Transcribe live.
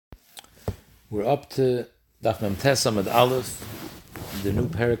We're up to Daf Mem Tes Amud Aleph, the new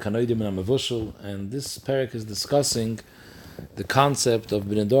parak Nedarim Daf, and this parak is discussing the concept of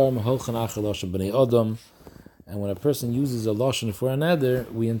Nedarim B'nei Adam. And when a person uses a lashon for a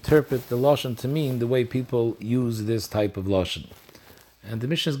neder, we interpret the lashon to mean the way people use this type of lashon. And the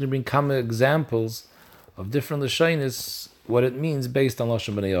Mishnah is going to bring common examples of different lashonis, what it means based on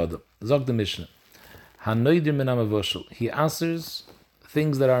lashon b'nei Adam. Zog the Mishnah, Hanoidir min ha'mevoshel. He answers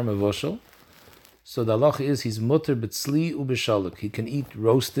things that are mevoshel. So the halacha is he's mutter b'tzli u'b'shaluk. He can eat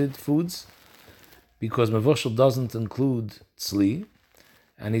roasted foods because mevoshel doesn't include tzli,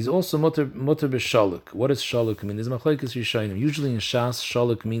 and he's also mutter b'shaluk. What does shaluk mean? There's machlokes rishonim. Usually in Shas,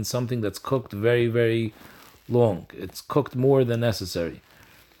 shaluk means something that's cooked very, very long. It's cooked more than necessary.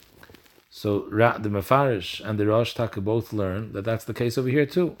 So the Mefarish and the Rosh Taka both learn that that's the case over here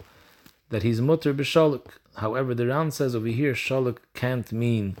too, that he's mutter b'shaluk. However, the Ran says over here shaluk can't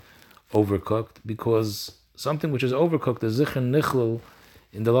mean overcooked, because something which is overcooked is zichron nichlal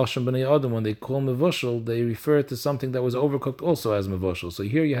in the lashon b'nei Adam. When they call mevoshel, they refer to something that was overcooked also as mevoshel. So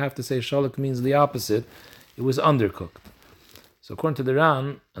here you have to say shaluk means the opposite. It was undercooked. So according to the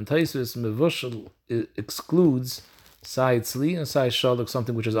Ran and Taisus, mevoshel excludes sai tzli and sai shaluk,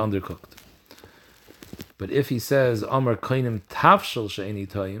 something which is undercooked. But if he says amar kainim tafshel she'eni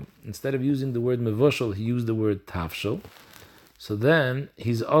tayim, instead of using the word mevoshel, he used the word tafshel. So then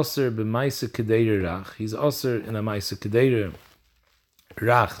he's aser b'maisa kedeira rach. He's aser in a maisa kedeira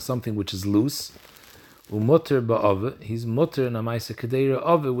rach, something which is loose. Umutter ba'ave. He's mutter in a maisa kedeira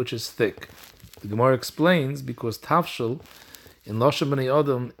ave, which is thick. The Gemara explains because tafshel in lashon b'nei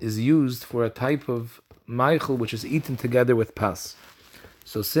Adam is used for a type of meichel which is eaten together with pas.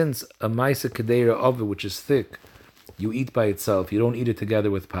 So since a maisa kedeira ave, which is thick, you eat by itself, you don't eat it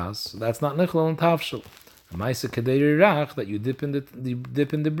together with pas, so that's not nichlal and tafshel. A maisa kedeira rach that you dip in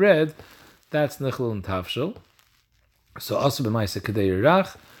the bread, that's nichlal and tafshel. So also b'maisa kedeira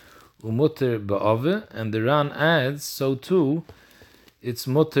rach umutter ba'ave, and the Ran adds so too. It's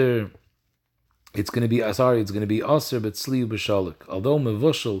mutter. It's going to be aser but tzli b'shaluk. Although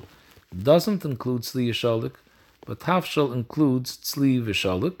mevoshel doesn't include tzli b'shaluk, but tafshel includes tzli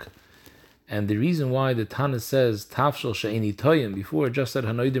v'shaluk. And the reason why the Tana says tafshel she'eni toyim, before it just said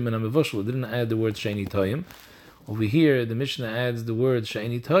hanoidim and mevoshel, it didn't add the word she'eni toyim. Over here, the Mishnah adds the word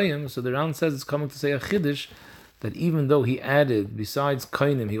she'eni toyim, so the Ran says it's coming to say a chiddush, that even though he added, besides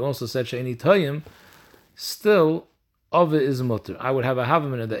kainim, he also said she'eni toyim, still, ave is mutter. I would have a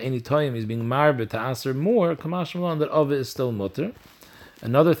havamina that eni toyim is being marbe to answer more, kamash malan, that ave is still mutter.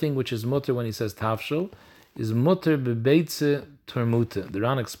 Another thing which is mutter when he says tafshel, is mutter bebeitze termuta. The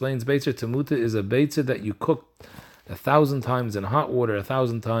Ran explains beitze termuta is a beitze that you cook 1,000 times in hot water,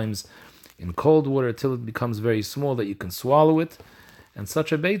 1,000 times in cold water, till it becomes very small that you can swallow it. And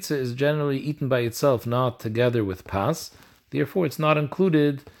such a beitze is generally eaten by itself, not together with pas. Therefore, it's not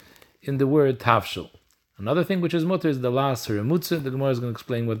included in the word tafshel. Another thing which is mutter is the last heremutze. The Gemara is going to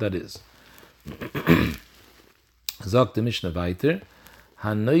explain what that is. Zok the Mishnah weiter.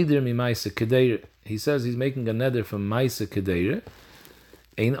 Hanoidir mi maisa kedeira. He says he's making a neder from maisa kedeira.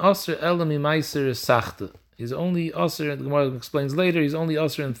 Ein aser ela mi maisa sachta. He's only aser, the Gemara explains later, he's only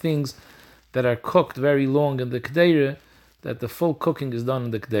aser in things that are cooked very long in the kedeira, that the full cooking is done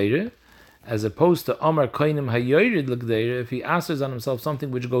in the kedeira, as opposed to amar kainim hayorid l'kedeira. If he asers on himself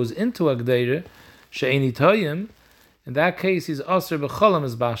something which goes into a kedeira, she'eni toyim, in that case he's aser b'cholam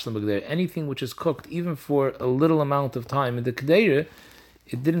is bashlam b'kedeira. Anything which is cooked even for a little amount of time in the kedeira,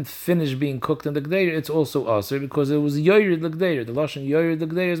 it didn't finish being cooked in the Gdeir, it's also aser because it was yoyred l'Gdeir. The lashon yoyred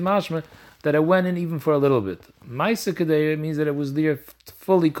l'Gdeir is mashma that it went in even for a little bit. Maisa Gdeir means that it was there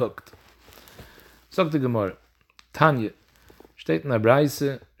fully cooked. Sog the Gemara. Tanya. Steht in der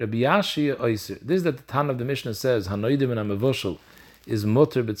Breise, Rabbi Yashia oiser. This is that the Tana of the Mishnah says, Hanoidim and Amevoshel is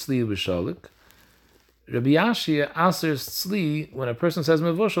mutter b'tzli b'shalik. Rabbi Yashia asers tzli, when a person says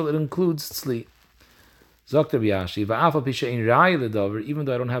mevoshel, it includes tzli. Zok Rabbi Yashi, va'afal pi she'ein raya l'davar, even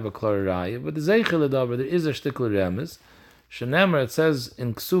though I don't have a klar raya, but the zeichel l'davar, there is a shtikl remes. Shenemar, it says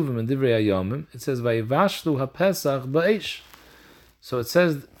in Ksuvim and Divrei Hayomim, it says va'yivashlu ha'pesach ba'esh. So it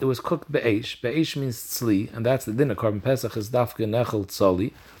says it was cooked ba'esh. Ba'esh means tzli, and that's the din of Korban Pesach is dafke nechel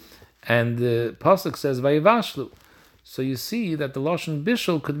tzoli. And the pasuk says va'yivashlu. So you see that the lashon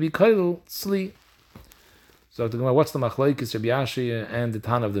bishul could be kailul tzli. So what's the machlokes Rabbi Yashi and the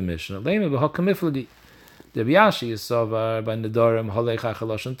Tana of the Mishnah? Leima b'hakamiflagi. The Rabbi Yashi is savar by Nedarim halechach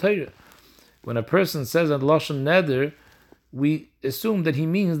lashon Torah. When a person says a lashon neder, we assume that he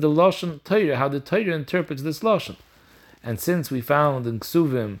means the lashon Torah, how the Torah interprets this lashon. And since we found in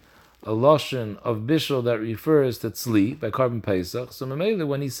Ksuvim a lashon of bishul that refers to tzli by Korban Pesach, so Mamela,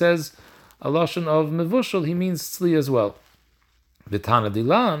 when he says a lashon of mevushal, he means tzli as well. V'tana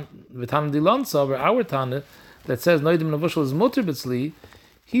dilan savar, our Tana, that says noidim mevushal is mutter b'tzli,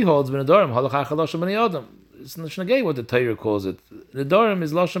 he holds b'nedarim halach achal lashon b'nei adam. It's not what the Torah calls it. Nedarim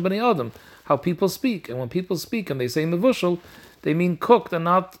is lashon b'nei adam, how people speak, and when people speak and they say mevushal, they mean cooked and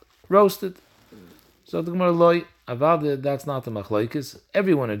not roasted. So the Gemara loy avada, that's not the machlokes.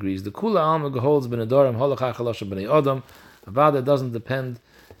 Everyone agrees. The kula alma holds b'nedarim halach achal lashon b'nei adam. Avada doesn't depend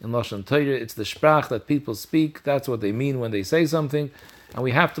in lashon Torah. It's the sprach that people speak. That's what they mean when they say something, and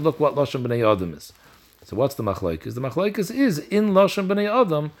we have to look what lashon b'nei adam is. So what's the machlokes? The machlokes is in lashon b'nei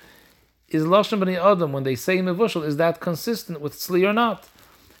adam. Is lashon b'nei adam when they say mevushal, is that consistent with tzli or not?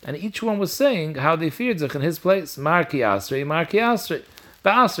 And each one was saying how they feared zich in his place. Marki asrei,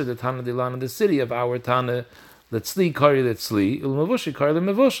 ba'asrei the Tana dilan in the city of our Tana. Letzli kari letzli, ul mevushal kari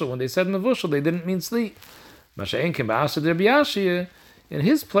lemevushal. When they said mevushal, they didn't mean tzli. Masha'en kim ba'asrei der biyashiyah. In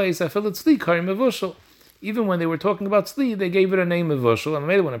his place, I feel it's tzli kari mevushal. Even when they were talking about tzli, they gave it a name mevushal. And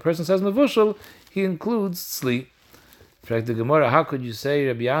later, when a person says mevushal, he includes tzli. In fact, the Gemara, how could you say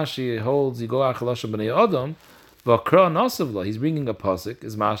Rabbi Yashi holds Yigo Acher Lashon B'nei Adam, V'akra Nosavla, he's bringing a pasuk,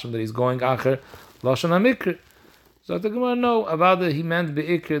 is masham that he's going Acher Lashon HaMikr. So the Gemara, no, Avada, he meant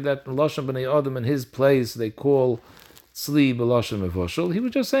Be'ikr that Lashon B'nei Adam in his place, they call Tzli B'Lashon Mevushal. He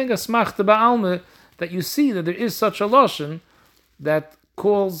was just saying a smachta ba'alme, that you see that there is such a Lashon that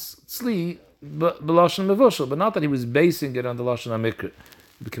calls Tzli B'Lashon Mevushal, but not that he was basing it on the Lashon HaMikr.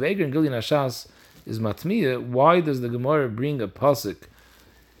 B'Kveger and Gilyan Hashas is matmiya. Why does the Gemara bring a pasuk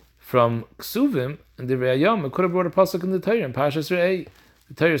from Ksuvim and the Re'ayam? It could have brought a pasuk in the Torah in Parshas Re'ei.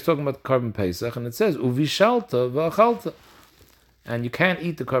 The Torah is talking about Korban Pesach, and it says Uvishalta v'achalta, and you can't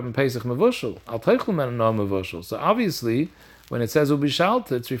eat the Korban Pesach mevushal. Al teichel men no mevushal. So obviously, when it says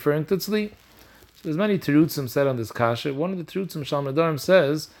Uvishalta, it's referring to tzli. So there's many terutzim said on this kasha. One of the terutzim Shalom Nedarim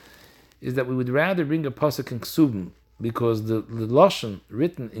says is that we would rather bring a pasuk in Ksuvim, because the lashon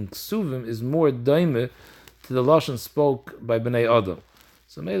written in Ksuvim is more daime to the lashon spoke by Bnei Adam.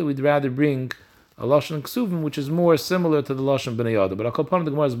 So maybe we'd rather bring a lashon in Ksuvim which is more similar to the lashon Bnei Adam. But I'll the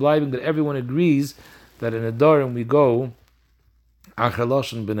Gemara is believing that everyone agrees that in Nedarim we go Acher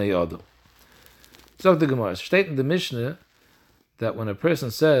lashon Bnei Adam. So the Gemara state in the Mishnah that when a person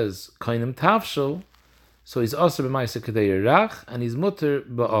says Kainim Tafshel, so he's also b'maisa kedei rach and he's mutter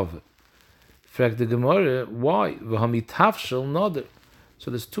ba'avet. Frag the Gemara, why? V'hami tafshel nader.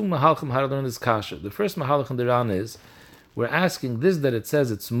 So there's two mahalchim how to learn this kasha. The first mahalch in the Ran is, we're asking this that it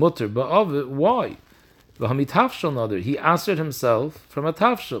says it's mutter ba'avet, why? V'hami tafshel nader. He answered himself from a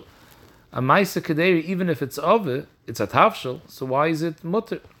tafshel. A maisa kederi, even if it's avet, it's a tafshel, so why is it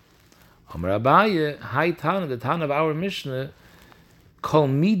mutter? Amar Abaye, hai Tana, the Tana of our Mishnah, kol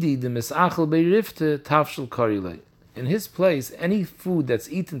midi de misachel beirifte tafshel karilei. In his place, any food that's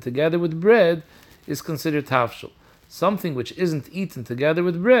eaten together with bread is considered tafshel. Something which isn't eaten together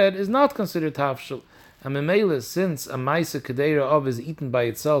with bread is not considered tafshel. And memela, since a maisa kedera of is eaten by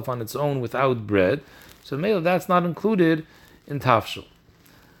itself on its own without bread, so memela that's not included in tafshel.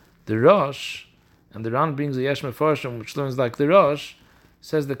 The Rosh, and the Ran brings a Yesh Mefarshim which learns like the Rosh,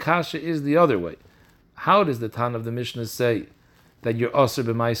 says the kasha is the other way. How does the Tan of the Mishnah say that you're aser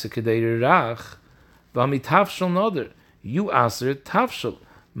b'maisa kedera rach? V'ami tafshel noder. You aser tafshel.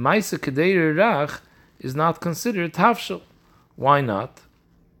 Maisa kedei rach is not considered tafshel. Why not?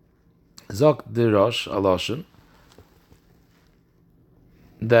 Zok de Rosh aloshen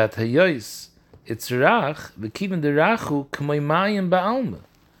that hayois it's rach v'kiven de rachu k'may mayim ba'alma.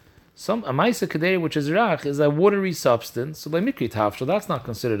 Some a maisa kedei which is rach is a watery substance. So by mikri tafshel that's not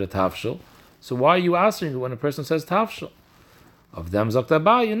considered a tafshel. So why are you asking it when a person says tafshel? Of them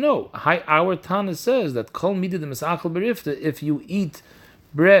Zaktabah, you know. Our Tana says that Kol Midid Misachel Berifta, if you eat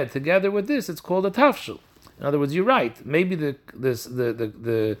bread together with this, it's called a tafshel. In other words, you're right. Maybe this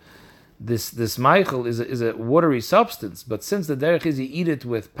Michael is a watery substance, but since the derech is you eat it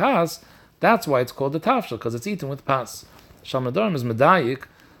with pas, that's why it's called a tafshel, because it's eaten with pas. Shalom Nedarim is medayik.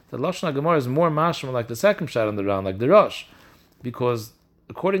 The Lashon HaGemara is more mashma like the second pshat on the round, like the Rosh, because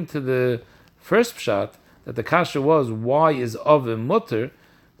according to the first pshat, that the kasha was, why is Avim mutter?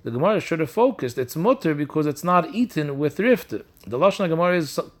 The Gemara should have focused, it's mutter because it's not eaten with rifta. The Lashon Gemara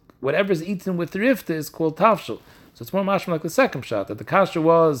is, whatever is eaten with rifta is called tafshel. So it's more mashma like the second shot, that the kasha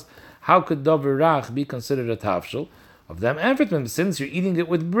was, how could davar rach be considered a tafshel? Of them, and since you're eating it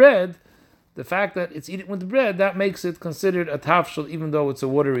with bread, the fact that it's eaten with bread, that makes it considered a tafshel, even though it's a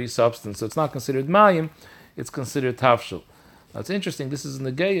watery substance. So it's not considered mayim, it's considered tafshel. Now it's interesting, this is in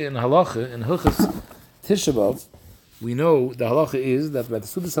the Geya, in Halacha, in Hilchos Tisha B'Av, we know the halacha is that by the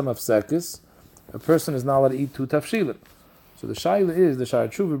Sudas HaMafsekes, a person is not allowed to eat two tafshilim. So the shaila is, the Shara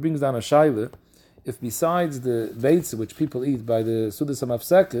Tshuva brings down a shaila, if besides the beitza which people eat by the Sudas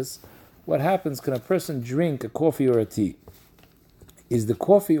HaMafsekes, what happens, can a person drink a coffee or a tea? Is the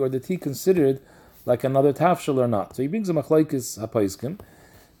coffee or the tea considered like another tafshel or not? So he brings a machlokes hapaiskim.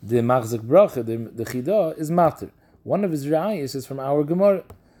 The machzik bracha, the chida, is mater. One of his ra'ayis is from our Gemara.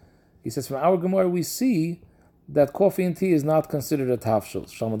 He says, from our Gemara we see that coffee and tea is not considered a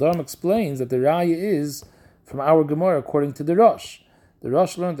tafshel. Shalom explains that the ra'ayah is from our Gemara according to the Rosh. The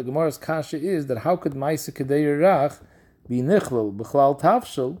Rosh learned the Gemara's kasha is that how could ma'aseh kedei rach be nichlal b'chlal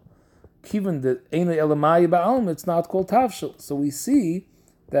tafshel, given that einay elamai ba'alm, it's not called tafshel. So we see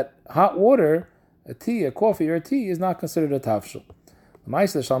that hot water, a tea, a coffee or a tea is not considered a tafshel. The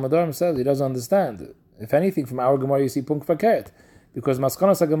ma'aseh Shalom says he doesn't understand. If anything, from our Gemara you see punk fakert, because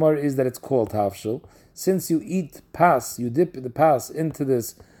maskanas Gemara is that it's called tafshel. Since you eat pas, you dip the pas into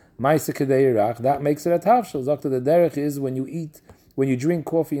this ma'aseh kedei rach, that makes it a tafshel. Zakta the derech is when you drink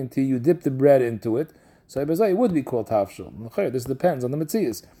coffee and tea, you dip the bread into it. So it would be called tafshel. This depends on the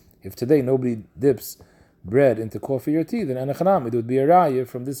metzias. If today nobody dips bread into coffee or tea, then enechanam, it would be a raya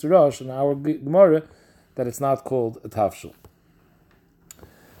from this Rosh in our Gemara that it's not called a tafshel.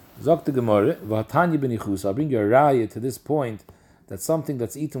 Zok the Gemara, v'hatanya b'nichus. I'll bring you a raya to this point that something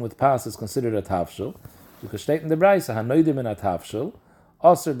that's eaten with pas is considered a tafshel. Because state in the Braisa, hanoidim in a tafshel,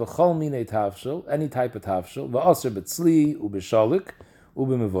 aser b'chol minei tafshel, any type of tafshel, v'aser b'tzli, u'b'shalik,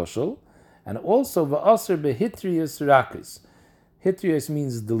 u'b'mevoshel, and also v'aser b'hitrius rakis. Hitrius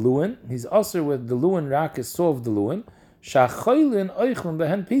means deluin. He's aser with deluin rakis, sov deluin. Shachaylin oichlin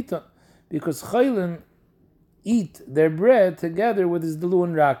behen piton, because chaylin eat their bread together with his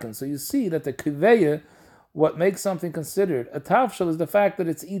deluin rakin. So you see that the kiveya, what makes something considered a tafshel, is the fact that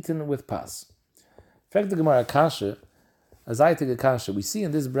it's eaten with pas. In fact, the Gemara kasha, as I take a kasha, we see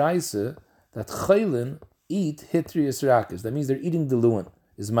in this brayse that chaylin eat hitrius rakis. That means they're eating deluin.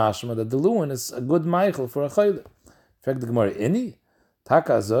 Is mashma that deluin is a good meichel for a chaylin. In fact, the Gemara ini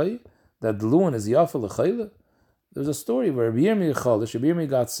taka azoi that deluin is yafel a chaylin. There's a story where Rabbi Yirmiyah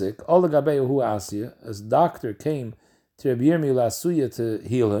got sick. All the gabeyu hu asya, as doctor came to Rabbi Yirmiyah lasuya to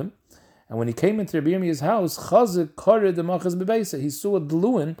heal him, and when he came into Rabbi Yirmiyah's house, chazik kared the machas bebeisa, he saw a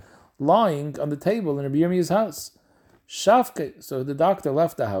deluin lying on the table in Rabbi Yirmiyah's house. Shafke, so the doctor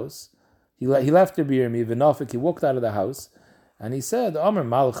left the house. He left Rabbi Yirmiyah v'nafik. He walked out of the house, and he said, "Amar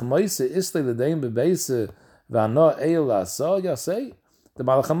malach moise isle l'deim bebeisa v'ano eil asa yasei." The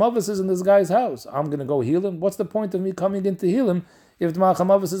Malach HaMavis is in this guy's house. I'm going to go heal him. What's the point of me coming in to heal him if the Malach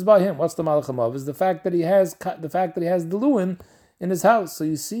HaMavis is by him? What's the Malach HaMavis? The fact that he has deluin in his house. So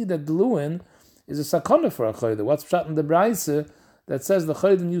you see that deluin is a sakana for a chayda. What's pshat in the Braise that says the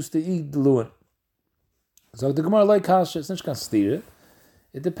chaydim used to eat deluin? So the Gemara like kasha, it's not stire.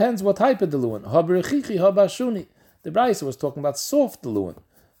 It depends what type of deluin. Haberechichi habashuni. The Braise was talking about soft deluin.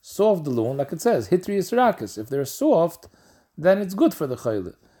 Soft deluin, like it says, hitrius rakis. If they're soft, then it's good for the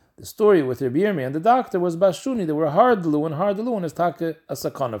chayla. The story with Rabbi Yirmiyah and the doctor was bashuni. They were hard deluin. Hard deluin is taka a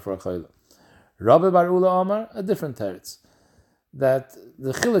sakana for a chayla. Rabbi Bar Ula Amar, a different teretz, that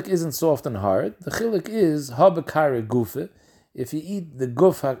the chilik isn't soft and hard. The chilik is habakare gufe. If you eat the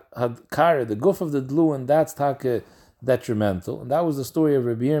guf kare, the guf of the deluin, that's taka detrimental. And that was the story of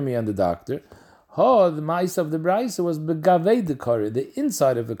Rabbi Yirmiyah and the doctor. The mais of the brayse was begavei the kare, the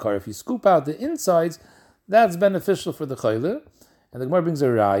inside of the kare. If you scoop out the insides, that's beneficial for the chayla. And the Gemara brings a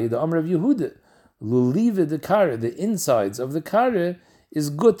raya, the Amr of Yehuda, lulive the kare, the insides of the kare is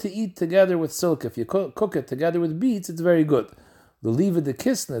good to eat together with silk. If you cook it together with beets, it's very good. Lulive the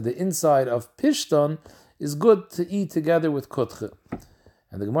kisna, the inside of pishton, is good to eat together with kutche.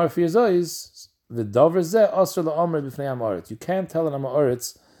 And the Gemara fears is the davar zeh asr la'amr b'fnei amaretz. You can't tell an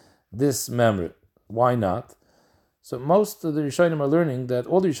amaretz this memory. Why not? So most of the Rishonim are learning that,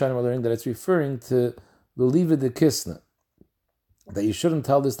 all the Rishonim are learning that it's referring to Luliva de Kisna, that you shouldn't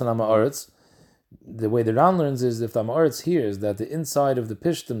tell this to Namaretz. The way the Ran learns is if the Namaretz hears that the inside of the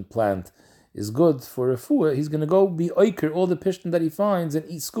pishton plant is good for refuah, he's going to go be oiker all the pishton that he finds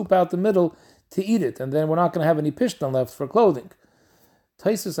and scoop out the middle to eat it, and then we're not going to have any pishton left for clothing.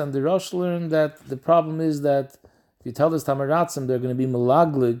 Taisus and the Rosh learn that the problem is that if you tell this Tamaratzim, they're going to be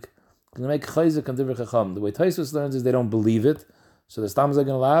malaglig, going to make chayzik and divrei chacham. The way Taisus learns is they don't believe it. So the Stams are going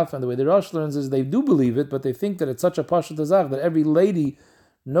to laugh, and the way the Rosh learns is they do believe it, but they think that it's such a pashat azach that every lady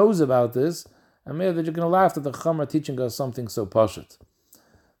knows about this, and maybe they're going to laugh that the Chacham are teaching us something so pashat.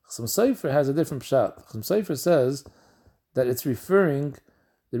 Chasam Sofer has a different pshat. Chasam Sofer says that it's referring,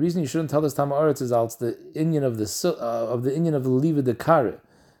 the reason you shouldn't tell this Tam Ha'aretz is it's the inyan of the inyan of the Liva de Kare,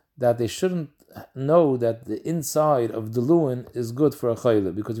 that they shouldn't know that the inside of the Luin is good for a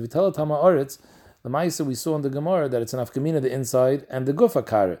chayla, because if you tell a Tam Ha'aretz The Maisa we saw in the Gemara that it's an afkamina the inside and the guf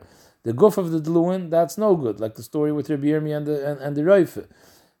akara. The guf of the dluin, that's no good, like the story with Rabbi Yirmi and the Reife.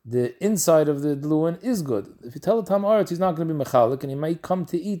 The inside of the dluin is good. If you tell the Tam Aretz, he's not going to be mechalik, and he might come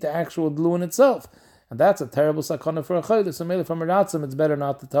to eat the actual dluin itself. And that's a terrible sakana for a chaylik. So maybe from a ratzim, it's better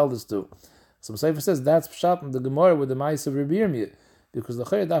not to tell this to. So Sefer says that's pshat in the Gemara with the Maisa of Rabbi Yirmi. Because the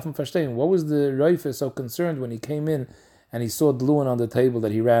Chayat Dafim Fashtein, what was the Reife so concerned when he came in and he saw dluin on the table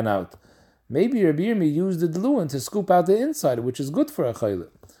that he ran out? Maybe Rabbi Yirmi used the dluin to scoop out the inside, which is good for a chaylik.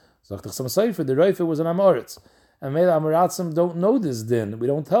 So the Reife was an Amoritz. And maybe Amaratzim don't know this din. We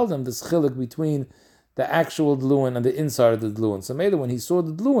don't tell them this chilik between the actual dluin and the inside of the dluin. So maybe when he saw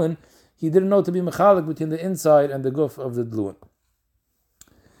the dluin, he didn't know to be mechalik between the inside and the guf of the dluin.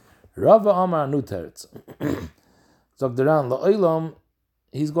 Rava Amar Nuteretz. Zogdaran la'olam.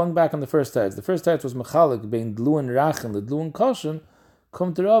 He's going back on the first teretz. The first teretz was mechalik bein dluin rachen, the dluin koshen.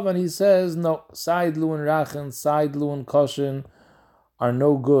 Come to Rav and he says no, side dluin rachen, side dluin koshen are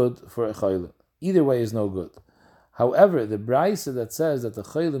no good for a chaylim. Either way is no good. However, the brisa that says that the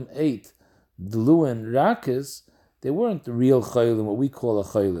chaylim ate dluin rakis, they weren't real chaylim, what we call a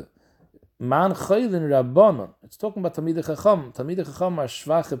chaylim. Man chaylim rabbanon. It's talking about Talmidei Chacham. Talmidei Chacham are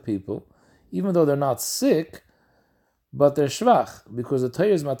shvache people, even though they're not sick, but they're shvach, because the Torah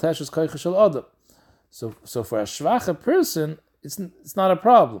is mateshes koicha shel adam. So for a shvache person, it's not a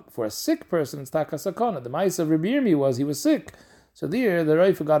problem. For a sick person, it's takasakana. The ma'ase of Rabbi Yirmi was he was sick, so there the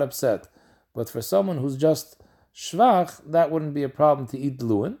Reifa got upset. But for someone who's just shvach, that wouldn't be a problem to eat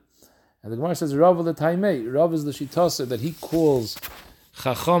dluin. And the Gemara says Rav l'taimei. Rav is the shitasa that he calls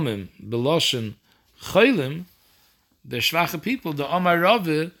chachamim beloshen chaylim. The shvache people, the Amar Rav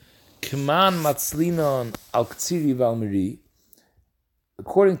K'man matzlinon al ktsiri v'almiri.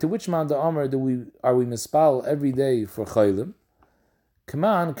 According to which man the Amar are we mispal every day for chaylim?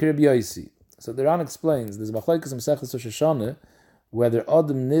 K'man k'Rabbi Yosi. So the Ran explains there's machlokes in Mesechus Shoshana whether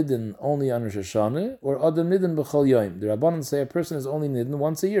Adam Nidin only on Rosh Hashanah or Adam Nidin b'chol yom. The Rabbanan say a person is only Nidin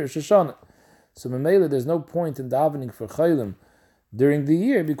once a year, Rosh Hashanah. So Memela, there's no point in davening for chaylim during the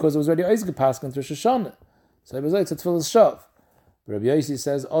year because it was already Eizge Paschal Rosh Hashanah. So it was like it's a tefillas shav. Rabbi Yosi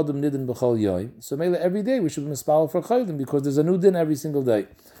says Adam Nidin b'chol yom. So Memela, every day we should be mispal for chaylim because there's a new din every single day.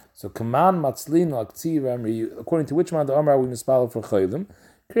 So Kaman Matzlin Aktsir Amri, according to which man the Amar are we mispal for chaylim?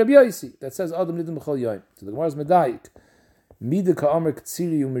 Rabbi Yosi that says Adam Nidin b'chol yom. So the Gemara is medayik. Mida ka'amar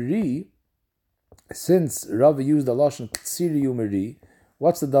k'tziri umeri. Since Rava used the lashon k'tziri umeri,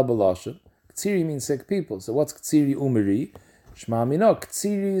 what's the double lashon? K'tziri means sick people. So what's k'tziri umeri? Shma mino.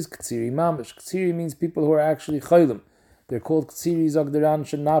 K'tziri is k'tziri mamish. K'tziri means people who are actually chaylim. They're called k'tziri zogdaran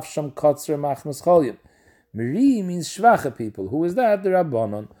shenafsham katzer machmas chalim. Meri means shvacha people. Who is that? The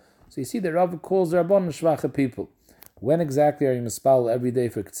Rabbanon. So you see the Rava calls the Rabbanon shvacha people. When exactly are you mispal every day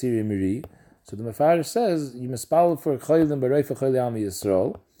for k'tziri meri? So the Mefarish says you mispal for chaylim b'reifa chayli ami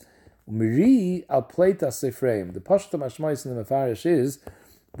Yisrael. Meri al pleita sefreim. The pashto mashmois in the Mefarish is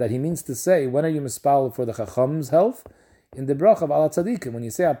that he means to say when are you mispal for the chacham's health? In the brach of ala tzadikim, when you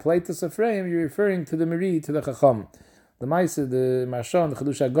say al pleita sefreim, you're referring to the meri, to the chacham. The Maisa, the Marshan, the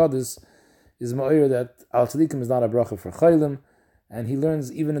Chedush HaGodis is ma'ir that al tzadikim is not a bracha for chaylim, and he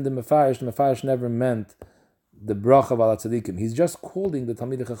learns even in the Mefarish never meant the bracha of ala tzadikim. He's just calling the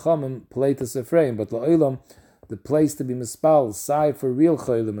Talmidei Chachamim pleitas Ephraim, but la'olam, the place to be mispal, sai for real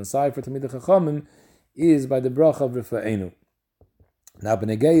chaylim and sai for Talmidei Chachamim, is by the bracha of Rifa'enu. Now,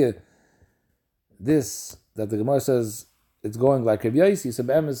 Benegeya, this that the Gemara says it's going like Rabbi Yosi. So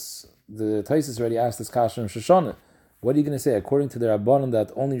Be'emes, the Taisus already asked this kasha in Shoshana. What are you going to say according to the Rabbanan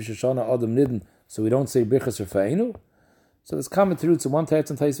that only Shoshana Adam Nidin, so we don't say Birchas Rifa'enu? So this common truth, so one teretz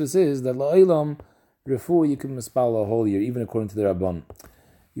and Taisus is that la'olam refu you can mispal a whole year, even according to the Rabban.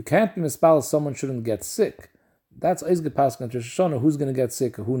 You can't be mispal someone shouldn't get sick. That's Eizge Paschal and Rosh Hashanah, who's going to get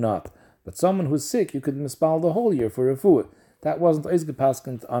sick or who not. But someone who's sick, you could mispal the whole year for refu. That wasn't Eizge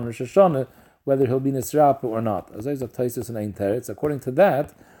Paschal on Rosh Hashanah, whether he'll be nisrapa or not. As Eizge Taisus and Ein Teretz, according to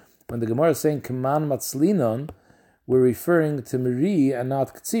that, when the Gemara is saying Kaman Matzlinon, we're referring to Meri and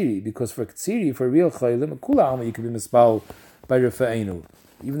not Ktsiri, because for Ktsiri, for real Chaylim, Kula Alma, you could be mispal by Rifa'enu.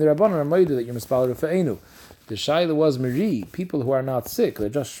 Even the Rabbanan are moided that you're mispal Rifa'enu. The Shaila was Meri, people who are not sick, they're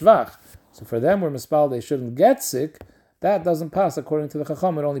just shvach. So for them, we're mispal, they shouldn't get sick. That doesn't pass according to the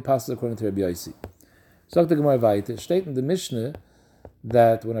Chacham, it only passes according to Rabbi Yosi. So the Gemara Vayte, state in the Mishnah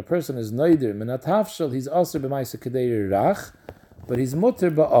that when a person is Nedarim, menat hafshel, he's also b'maisa kedei rach, but he's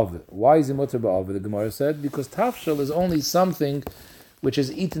mutter ba'av. Why is he mutter ba'av? The Gemara said, because tafshel is only something which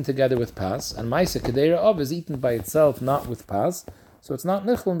is eaten together with pas, and maisa kedei ra'av is eaten by itself, not with pas, so it's not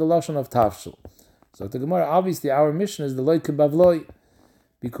nichl in the lashon of tafshel. So the Gemara, obviously, our mission is the loy kebavloi.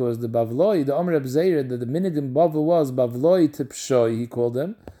 because the Bavloi, the Omer Abzeir, that the minig in Bavel was Bavloi Tipshoi, he called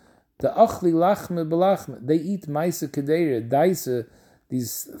them, the Achli Lachme Belachme, they eat Maisa Kedera, Daisa,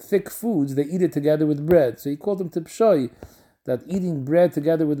 these thick foods, they eat it together with bread. So he called them Tipshoi, that eating bread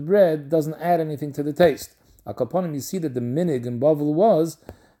together with bread doesn't add anything to the taste. Akaponim, you see that the minig in Bavel was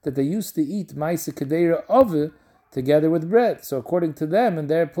that they used to eat Maisa Kedera Ove together with bread. So according to them, in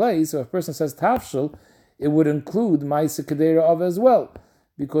their place, if a person says Tafshel, it would include Maisa Kedera Ove as well.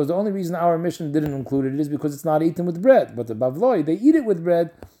 Because the only reason our mission didn't include it is because it's not eaten with bread. But the Bavloi, they eat it with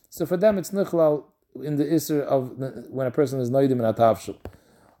bread, so for them it's Nichlal in the Isser of when a person is Neidim and Atavshel.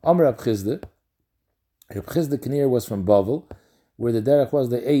 Amr Reb Chizda Kinir was from Bavel, where the derech was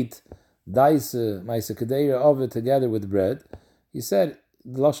they ate Daise, Maisa Kedera Ove together with bread. He said,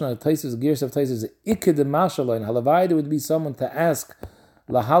 the Lashon of Taisus, Gears of Taisus, Ikke de Mashallah, and Halavayda would be someone to ask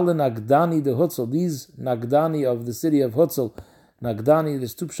Lahal Nagdani de Hutzel, these Nagdani of the city of Hutzel. Nagdani,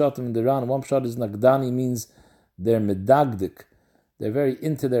 there's two pshatim in the Ran. One pshat is Nagdani means they're medagdik. They're very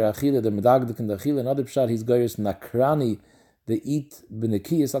into their achila, they're medagdik in the achila. Another pshat, he's goyers nakrani, they eat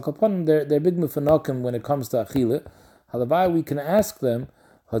benekiyas. Al kaponim, they're big mufanokim when it comes to achila. Halavai, we can ask them,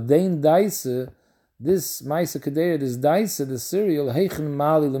 Hadein daise, this maisa kedera, this daise, the cereal, heichen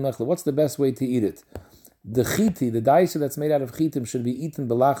mali lemechla, what's the best way to eat it? The chiti, the daise that's made out of chitim should be eaten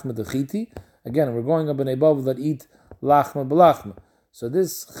belachma the chiti. Again, we're going up in a bubble that eat lachma belachma. So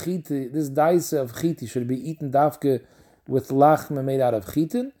this chiti, this daise of chiti should be eaten dafke with lachma made out of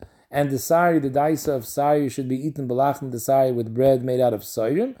chitin, and the sari, the daise of sari should be eaten belachma, the sari with bread made out of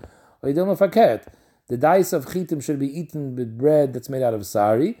sayrim. Or you don't know faket. The daise of chitim should be eaten with bread that's made out of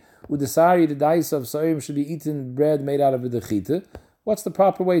sari. With the sari, the daise of sayrim should be eaten bread made out of the chita. What's the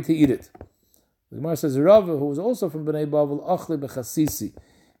proper way to eat it? The Gemara says Rava, who was also from Bnei Bavel, achle bechasisi.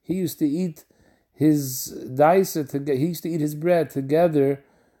 He used to eat his daise, he used to eat his bread together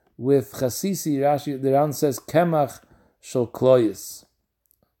with chasisi. Rashi, the Ran says kemach shel kloyes.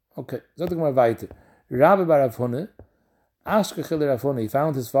 Okay, zot Gemara weiter. Rabbi bar Rav Huna, ashkechel Rav Huna, he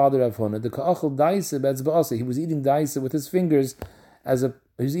found his father Rav Huna, the ka'achel daise betz ba'ase. He was eating daise with his fingers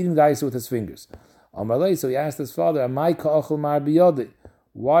he was eating daise with his fingers. Amalei, so he asked his father, Amai ka'achel mar biyode.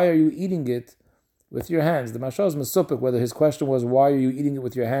 Why are you eating it with your hands? The Mashal is Mesupik, whether his question was, why are you eating it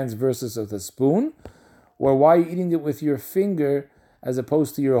with your hands versus with a spoon? Or why are you eating it with your finger as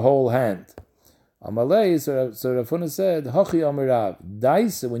opposed to your whole hand? Amalei, so Rav Huna said, Hachi amirav,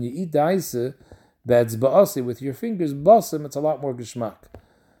 daise, when you eat daise, betz ba'asi, with your fingers, basim, it's a lot more geshmak.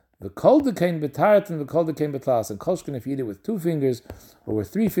 The kol dekain betaratin, the kol dekain betlas. And kolshkin, if you eat it with 2 fingers or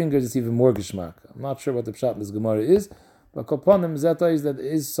with 3 fingers, it's even more geshmak. I'm not sure what the pshat in this Gemara is, but koponim zeta is that there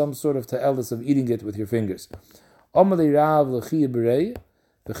is some sort of ta'elis of eating it with your fingers. Amalei rav l'chiyah b'rei,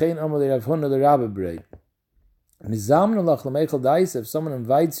 v'chein amalei Rav Huna l'rabba b'rei. Mizamnu lach l'meichel daise, if someone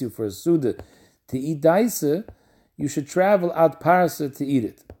invites you for a suda to eat daise, you should travel out parasa to eat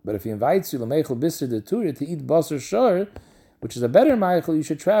it. But if he invites you l'meichel bisr de Torah to eat basar shor, which is a better meichel, you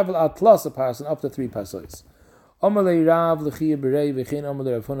should travel out plus a parsa up to 3 pasos. Amalei rav l'chiyah b'rei, v'chein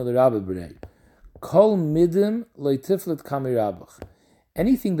amalei Rav Huna l'rabba b'rei. Kol midim loitiflet kamirabach.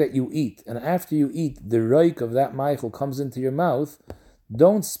 Anything that you eat, and after you eat, the roik of that meichel comes into your mouth,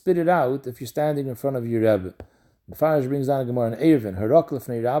 don't spit it out if you're standing in front of your Rebbe. The Farish brings down a Gemara in Erevin, Harak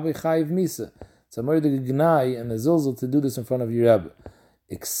lefnei Rabbi chayiv misa. It's a murder gnai and a zilzal to do this in front of your Rebbe.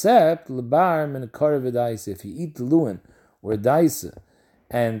 Except lebar min karev daise. If you eat the luin or daise,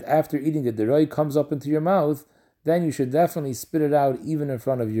 and after eating it, the roik comes up into your mouth, then you should definitely spit it out even in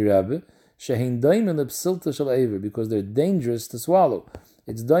front of your Rebbe. Shehin daimim lepsilta shel aver, because they're dangerous to swallow.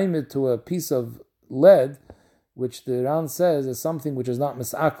 It's daimim to a piece of lead, which the Ran says is something which is not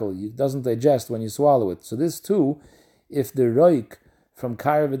misakal. It doesn't digest when you swallow it. So this too, if the roik from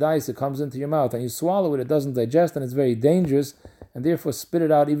karev daisa comes into your mouth and you swallow it, it doesn't digest and it's very dangerous, and therefore spit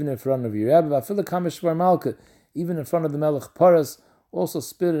it out even in front of your Rebbe. Even in front of the Melech Paras, also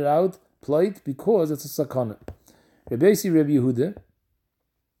spit it out, plate, because it's a sakana. Rabbi Yehuda,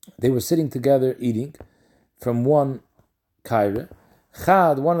 they were sitting together eating from one kaira.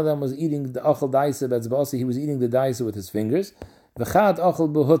 Chad, one of them was eating the achel daisa betzbasi. He was eating the daisa with his fingers. V'chad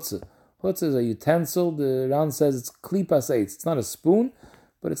achel behutze. Hutze is a utensil. The Ran says it's klipas eitz. It's not a spoon,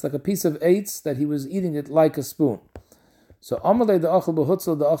 but it's like a piece of eitz that he was eating it like a spoon. So amalei the achel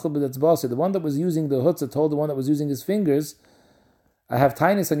behutze, the achel betzbasi. The one that was using the hutze told the one that was using his fingers, I have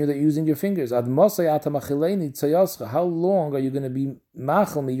tinus on you that you're using your fingers. Ad mosay atamachileni tzayascha. How long are you going to be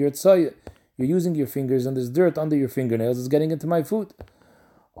machel me your tzayah? You're using your fingers and there's dirt under your fingernails. It's getting into my food.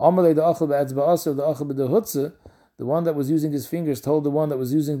 Amalei the achel be'etzba'aser, the achel be'dehutze. The one that was using his fingers told the one that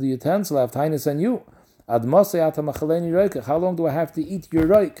was using the utensil, I have tinus on you. Ad masayata machaleni roikach. How long do I have to eat your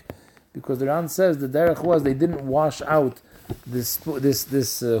roik? Because the Ran says the derech was they didn't wash out this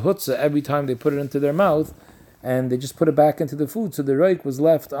hutzah every time they put it into their mouth, and they just put it back into the food. So the roik was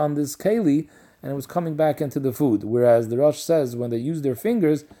left on this keli, and it was coming back into the food. Whereas the Rosh says when they used their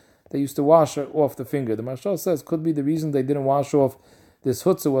fingers, they used to wash off the finger. The Mashal says could be the reason they didn't wash off this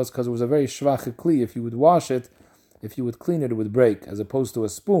hutzah was because it was a very shvach kli. If you would wash it, if you would clean it, it would break, as opposed to a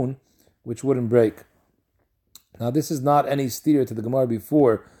spoon, which wouldn't break. Now this is not any steer to the Gemara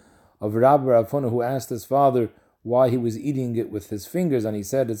before of Rabbi Rav Huna, who asked his father why he was eating it with his fingers, and he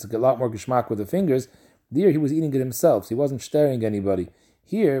said it's a lot more geschmack with the fingers. There he was eating it himself, so he wasn't staring anybody.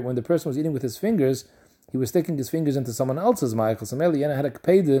 Here, when the person was eating with his fingers, he was sticking his fingers into someone else's ma'achal, so Eliana had a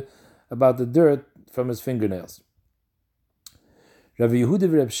kpeda about the dirt from his fingernails. Rav Yehuda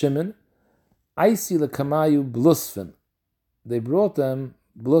and Reb Shimon, Aisi lekamayu blusfin. They brought them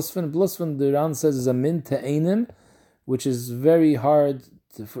blusfin. Blusfin, the Ran says, is a min te'enim, which is very hard.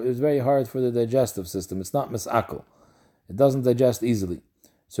 It's very hard for the digestive system. It's not misakal. It doesn't digest easily.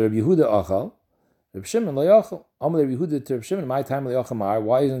 So Reb Yehuda achal, Reb Shimon lo yachal. Amal Reb Yehuda to Reb Shimon, my time lo yachal mar.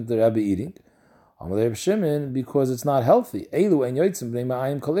 Why isn't the Rebbe eating? Amal Reb Shimon, because it's not healthy. Elu ein yotzim b'nei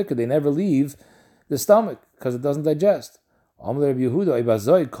ma'ayim kolika. They never leave the stomach because it doesn't digest. Amal Reb Yehuda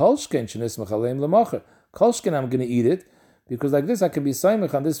ibazoi kolshken shenismach aleim lemacher. Kolshken, I'm going to eat it because like this I can be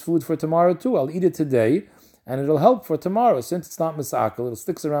saimach on this food for tomorrow too. I'll eat it today, and it'll help for tomorrow. Since it's not misakal, it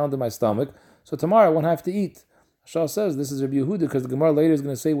sticks around in my stomach, so tomorrow I won't have to eat. Shah says this is Rabbi Yehuda, because the Gemara later is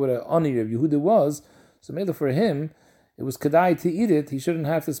going to say what an ani Rabbi Yehuda was. So maybe for him, it was kedai to eat it. He shouldn't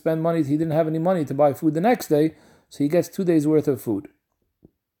have to spend money. He didn't have any money to buy food the next day, so he gets 2 days worth of food.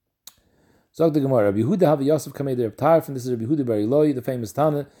 Zog the Gemara, Rabbi Yehuda have Yosef kamei de Reb Tarfon. This is Rabbi Yehuda bar Eloi, the famous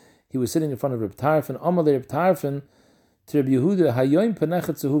Tana. He was sitting in front of Reb Tarfon. Amal Reb Tarfon to Rabbi Yehuda, Hayoim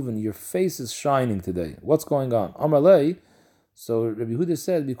panechet zehuven. Your face is shining today. What's going on? Amar lei. So Rabbi Yehuda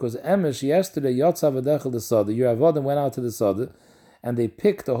said, because Emesh yesterday Yotzav adechel the sada. Your avodim went out to the sada, and they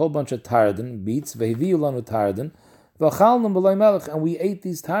picked a whole bunch of tarden beets. Vehiviu lanu tarden. V'chalnum b'loi melech, and we ate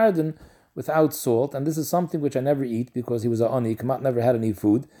these tarden without salt. And this is something which I never eat because he was a ani. Kamat never had any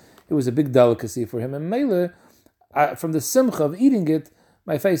food. It was a big delicacy for him. And Mele, from the simcha of eating it,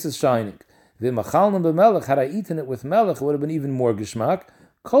 my face is shining. V'machalnum b'melech, had I eaten it with melech, it would have been even more geschmack.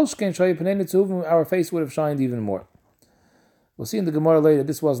 Kolshken shoy pnei tzuvim, our face would have shined even more. We'll see in the Gemara later,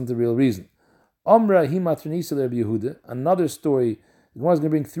 this wasn't the real reason. Omra hi matranisa Rabbi Yehuda, another story. The Gemara is going to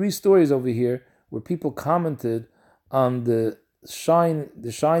bring 3 stories over here where people commented on the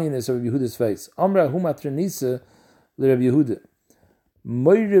shininess of Rabbi Yehuda's face. Omra hu matranisa Rabbi Yehuda.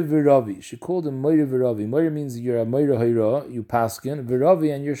 Moira v'ravi. She called him Moira v'ravi. Moira means you're a Moira hayra, you paskin,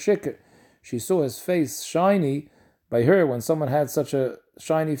 v'ravi, and you're shikr. She saw his face shiny. By her, when someone had such a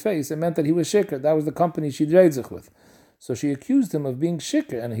shiny face, it meant that he was shikr. That was the company she dreizich with. So she accused him of being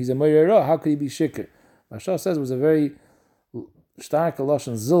shikr, and he's a Moira hayra. How could he be shikr? Mashal says it was a very stark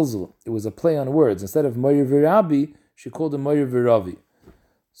lashon zilzul. It was a play on words. Instead of Moira v'rabi, she called him Moira v'ravi.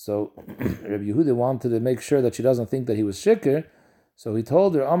 So Rabbi Yehuda wanted to make sure that she doesn't think that he was shikr. So he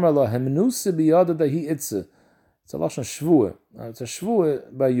told her, Amar lo hemnusa biyada dahi itza. It's a lashon shvua. It's a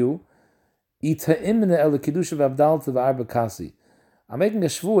shvua by you. Ita imne el kiddush v'avdalta v'arba kasi. I'm making a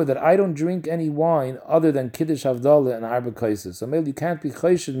shvua that I don't drink any wine other than kiddush avdalta and arba kaises. So maybe you can't be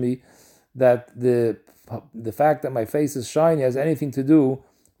chayshid me that the fact that my face is shiny has anything to do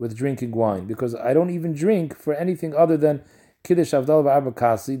with drinking wine, because I don't even drink for anything other than kiddush avdalta v'arba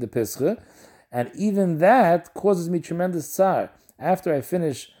kasi, the pischa, and even that causes me tremendous tsar. After I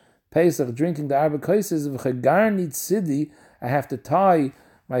finish Pesach drinking the arba kaises of chagarni tzidi, I have to tie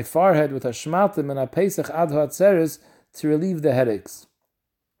my forehead with a shmatim and a Pesach ad ha'atzeres to relieve the headaches.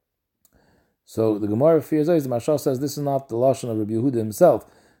 So the Gemara fears the Mashal says this is not the lashon of Rabbi Yehuda himself.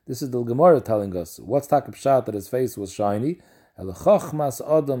 This is the Gemara telling us what's takab pshat that his face was shiny. El chachmas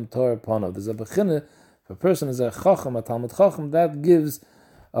adam tor panav. There's a bechina. If a person is a chacham, a talmid chacham, that gives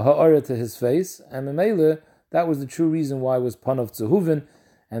a ha'ara to his face, and memele, that was the true reason why it was panav tzehuvin.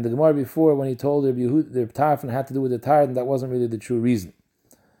 And the Gemara before, when he told Rabbi Yehuda the tarfon had to do with the tarfon, that wasn't really the true reason.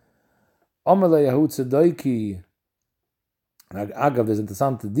 Amalei Yahud Tzedeki. Agav, there's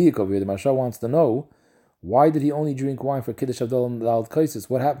interesting dik over here. The Marsha wants to know, why did he only drink wine for Kiddush Avdol and Al Kaisis?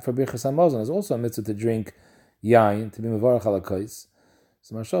 What happened for Birchas HaMazon? There's also a mitzvah to drink yain, to be mevarach al kais.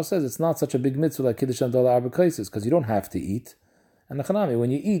 So Marsha says it's not such a big mitzvah like Kiddush Avdol Arba Kaisis, because you don't have to eat. And Nechanami,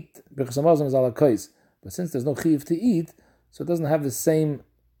 when you eat, Birchas HaMazon is al kais. But since there's no chiv to eat, so it doesn't have the same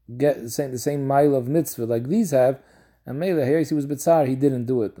mile of mitzvah like these have. And Mele, here he was bitzar, he didn't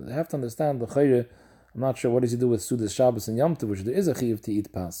do it. They have to understand the chayre. I'm not sure what does he do with Sudas Shabbos and Yom Tov, which there is a chiyuv to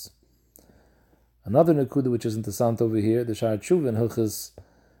eat pas. Another Nekuda which is interessant over here, the Shar Tshuva in Hilchas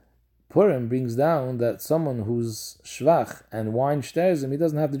Purim brings down that someone who's shvach and wine sters him, he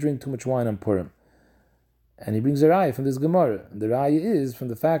doesn't have to drink too much wine on Purim. And he brings a raya from this Gemara. And the raya is from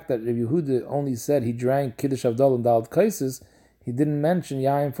the fact that Rabbi Yehuda only said he drank Kiddush Avdol and Dalet Kaisis, he didn't mention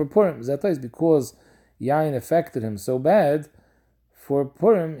Yain for Purim. That is because Yain affected him so bad, for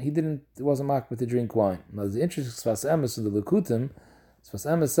Purim, it wasn't makbid to drink wine. Now, the interesting Sfas Emes in the Likutim, Sfas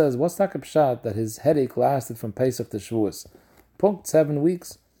Emes says, what's the pshat that his headache lasted from Pesach to Shavuos? Punkt 7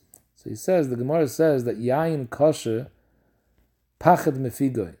 weeks. So he says, the Gemara says that Yain kosher pachad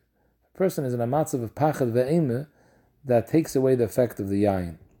mefigoy. A person is in a matzav of pachad ve'eme that takes away the effect of the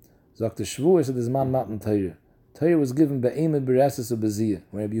Yain. Zok the Shavuos it is man matan Torah. Torah was given be'eme beresis of beziyah.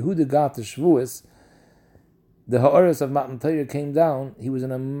 When Rabbi Yehuda got to Shavuos, the ha'oris of Matan Torah came down, he was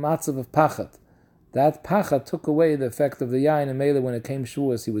in a matzav of pachat. That pachat took away the effect of the yain, and Mele, when it came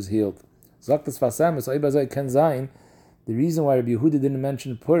Shavuos, he was healed. Zaktas Fasamis, Oibazai Ken Zayin, the reason why Rabbi Yehuda didn't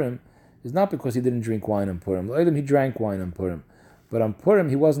mention Purim is not because he didn't drink wine on Purim. L'olam, he drank wine on Purim. But on Purim,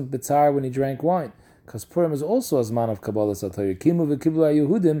 he wasn't bitzar when he drank wine, because Purim is also a zman of Kabbalah Satayr. Kimu v'kiblu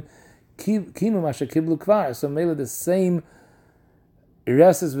Yehudim, kimu masha kiblu kvar. So Mele, the same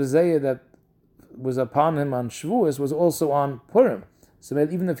reses v'zeyah that was upon him on Shavuos was also on Purim. So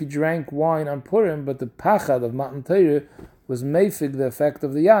even if he drank wine on Purim, but the pachad of Matan Torah was meifig the effect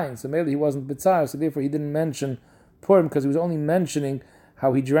of the yain. So maybe he wasn't bitzar, so therefore he didn't mention Purim because he was only mentioning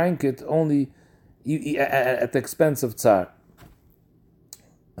how he drank it only at the expense of tsar.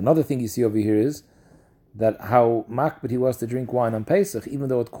 Another thing you see over here is that how makbid he was to drink wine on Pesach, even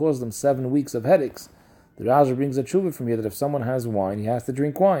though it caused him 7 weeks of headaches. The Raja brings a tshuva from here that if someone has wine, he has to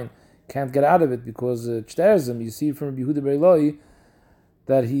drink wine. Can't get out of it because you see from Rabbi Yehuda Beiloi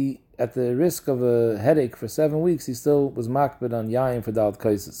that he, at the risk of a headache for 7 weeks, he still was makbid on yayin for Dalet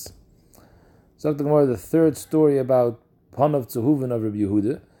Kaisis. So the Gemara, the third story about Panav Tzuhuven of Rabbi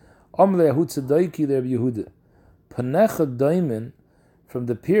Yehuda. Amle Yehud Tzedaiki Rabbi Yehuda. Panecha Daimin, from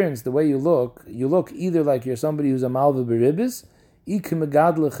the appearance, the way you look either like you're somebody who's a malva beribis, ikim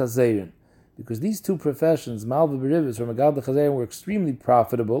megadle chazerin. Because these two professions, malva beribis or megadle chazerin, were extremely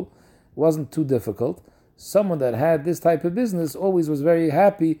profitable. It wasn't too difficult. Someone that had this type of business always was very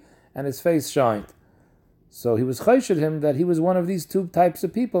happy and his face shined. So he was chayshid him that he was one of these two types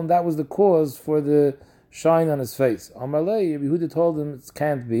of people, and that was the cause for the shine on his face. Amalei, Yehuda told him it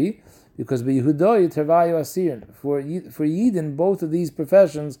can't be, because b'Yehudoy tervayu asirin. For Yidin, both of these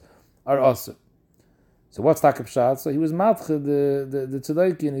professions are asur. So what's takap pshat? So he was matche the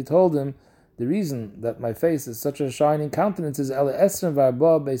tzedaki, and he told him, the reason that my face is such a shining countenance is ele esren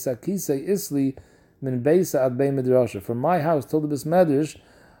varba beisakise isli min beisa ad bei midrasha. From my house till the bis medrash,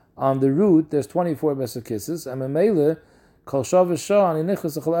 on the route there's 24 besakises. And memele kol shav shah ani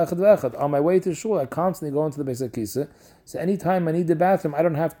nichas echol echad ve'echad. On my way to shul, I constantly go into the besakise. So anytime I need the bathroom, I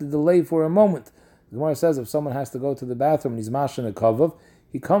don't have to delay for a moment. The Gemara says if someone has to go to the bathroom and he's mashin a kavav,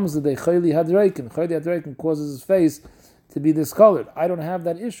 he comes to the chayli hadreikin. Chayli hadreikin causes his face to be discolored. I don't have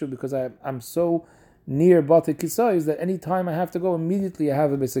that issue because I'm so near Bate Kisais that any time I have to go, immediately I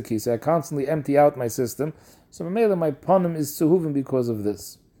have a Besakisa. I constantly empty out my system. So my panim is tzuhuvim because of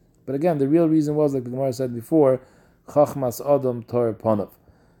this. But again, the real reason was, like the Gemara said before, Chachmas Adam Tor Panav.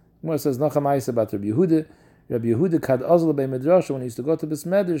 The Gemara says, Nachamais about Rabbi Yehuda. Rabbi Yehuda kad ozla bei Midrasha, when he used to go to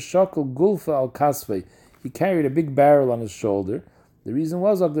Besmeder, Shakal Gulfa al Kasvei. He carried a big barrel on his shoulder. The reason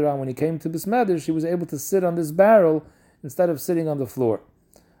was, Agdaran, when he came to Besmeder, he was able to sit on this barrel instead of sitting on the floor.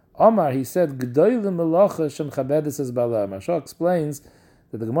 Omar, he said, G'doyle melacha shem chabedes es bala. Maharsha explains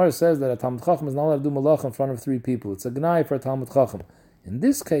that the Gemara says that a Talmud Chacham is not allowed to do malacha in front of 3 people. It's a gnai for a Talmud Chacham. In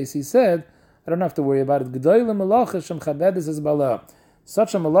this case, he said, I don't have to worry about it. G'doyle melacha shem chabedes es bala.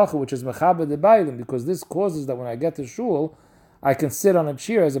 Such a malacha which is mechabed the bailim, because this causes that when I get to shul, I can sit on a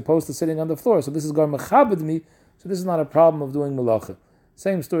chair as opposed to sitting on the floor. So this is going mechabed me, so this is not a problem of doing malacha.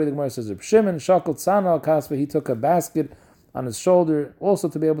 Same story, the Gemara says, Reb Shimon, Shakal Tzana al Kasva, he took a basket on his shoulder, also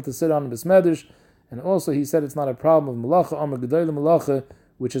to be able to sit on the Besmedish, and also he said it's not a problem of Malacha, Amr Gedoyle Malacha,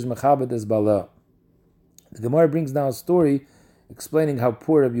 which is Mechabed as Bala. The Gemara brings now a story explaining how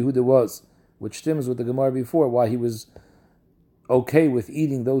poor Rabbi Yehuda was, which stems with the Gemara before, why he was okay with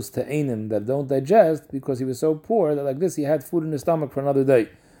eating those te'enim that don't digest, because he was so poor that like this he had food in his stomach for another day.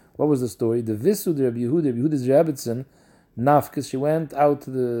 What was the story? The Visud Rabbi Yehuda's Rebbetzin, Nafkes, she went out to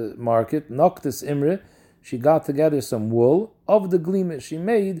the market, Noktes Imre, she got together some wool of the glima. She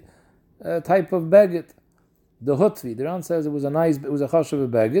made a type of baguette, the hutvi. The Ran says it was a chashav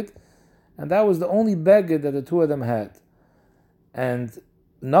baguette, and that was the only baguette that the two of them had. And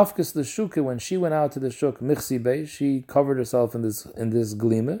Nafkes the Shuka, when she went out to the shuk, Michsi Bey, she covered herself in this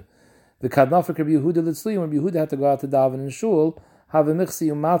glima. The kadnafik Rabbi Yehuda Litzli, when Rabbi Yehuda had to go out to daven in shul, have a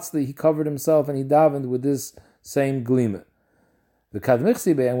michsi umatzli, he covered himself and he davened with this same glima. The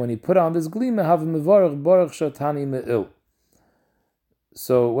kadmichsi be, and when he put on this glima, have a mevarach baruch shatani me'il.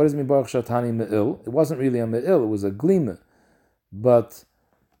 So what does it mean baruch shatani me'il? It wasn't really a me'il, it was a glima. But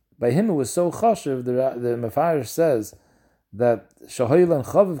by him it was so chashiv, the Mefarish says that shahoylan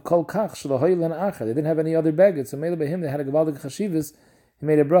chaviv kol kach shahoylan achad. They didn't have any other baggage, so made by him they had a gavaldik chashivas. He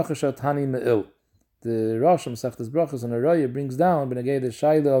made a bracha shatani me'il. The Rosh Masechtas Brachos and Araya brings down b'negei the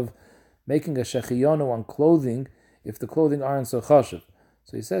shaila of making a shechiyonu on clothing if the clothing aren't so chashiv.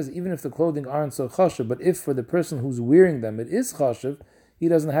 So he says even if the clothing aren't so chashiv, but if for the person who's wearing them it is chashiv, he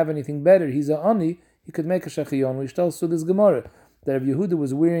doesn't have anything better. He's a ani. He could make a shechiyonu. Which tells to this Gemara that Rabbi Yehuda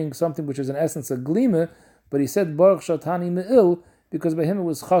was wearing something which is in essence a glima, but he said baruch shatani me'il because by him it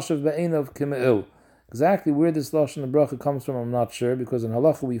was chashiv be'einav keme'il. Exactly where this lashon and bracha comes from, I'm not sure, because in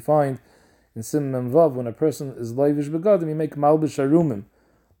halacha we find in Sim Mem Vav when a person is loivish begadim, you make malbish arumim.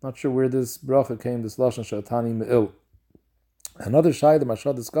 Not sure where this bracha came, this lashon shatani me'il. Another shayla the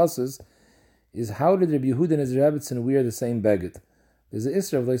Mashal discusses is how did Rabbi Yehuda and his Rebbetzin wear the same beged? There's an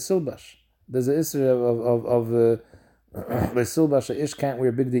isra of leisilbash. There's an isra of leisilbash. A ish can't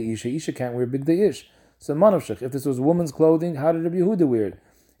wear big day ish. A isha can't wear big day ish. So manavshach. If this was woman's clothing, how did Rabbi Yehuda wear it?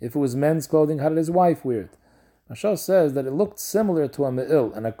 If it was men's clothing, how did his wife wear it? Mashal says that it looked similar to a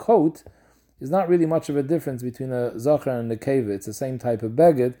me'il, and a coat is not really much of a difference between a zachar and a nekeva. It's the same type of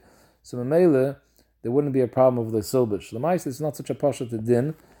beged, so memela there wouldn't be a problem with the silbish. L'mais, it's not such a pasha to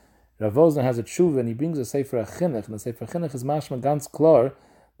din. Rav Wosner has a tshuva and he brings a sefer achinuch, and the sefer achinuch is mashma ganz klar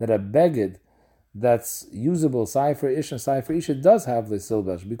that a beged that's usable, sai for ish and sai for isha, does have the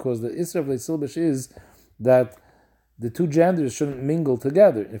silbish, because the isra of the silbish is that the two genders shouldn't mingle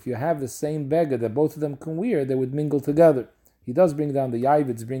together. If you have the same beged that both of them can wear, they would mingle together. He does bring down the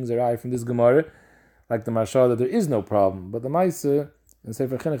Yavitz, brings a eye from this Gemara, like the Mashal, that there is no problem. But the Maisa, and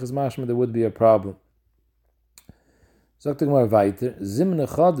Sefer Chinuch is mashma, there would be a problem. Sagt the Gemara weiter, Zimne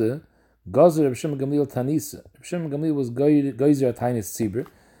Chade, Gazer Reb Shimon Gamliel Tanisa. Reb Shimon Gamliel was Geyser Tainis Tzibur,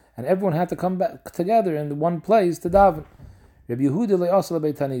 and everyone had to come back together in one place to daven. Rabbi Yehuda le'asal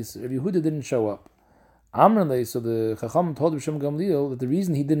bei Tanisa. Rabbi Yehuda didn't show up. Amrle, so the Chacham told Reb Shimon Gamliel that the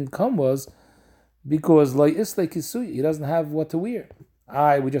reason he didn't come was because lo islay kisui, he doesn't have what to wear.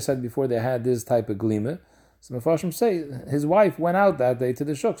 We just said before they had this type of glima. So Mefarshim say his wife went out that day to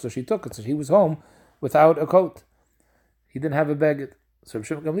the shuk, so she took it. So he was home without a coat. He didn't have a baguette. So Rabbi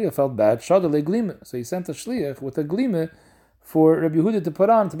Shimon Gamliel felt bad. Shadale glima. So he sent a shliach with a glima for Rabbi Yehuda to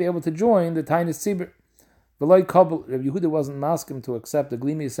put on to be able to join the Tainis Tzibur. V'loi kabel, Rabbi Yehuda wasn't masking to accept the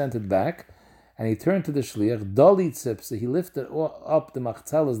glima. He sent it back, and he turned to the shliach. Dali tzip. So he lifted up the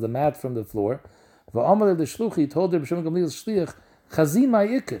machzelas, the mat from the floor. V'amalei the shluch, he told Rabbi Shimon Gamliel's shliach, Chazi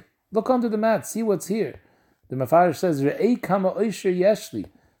ma'ikeh, look under the mat, see what's here. The Mefarish says, Re'ei kama oisher yeshli,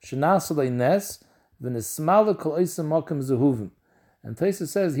 shenasalei nes, v'nesmala kol oisem makim zehuvim. And Taisa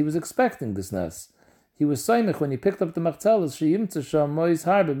says he was expecting this nes. He was saimich when he picked up the machzelas, she'yimtza sham mois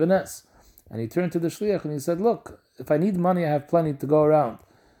harbe benes. And he turned to the shliach and he said, look, if I need money, I have plenty to go around.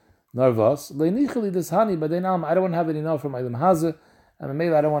 Narvas, le'nicheli this hani, but then I don't want to have it enough for my limhaza, and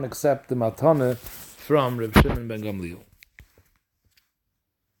maybe I don't want to accept the matana from Reb Shimon ben Gamliel.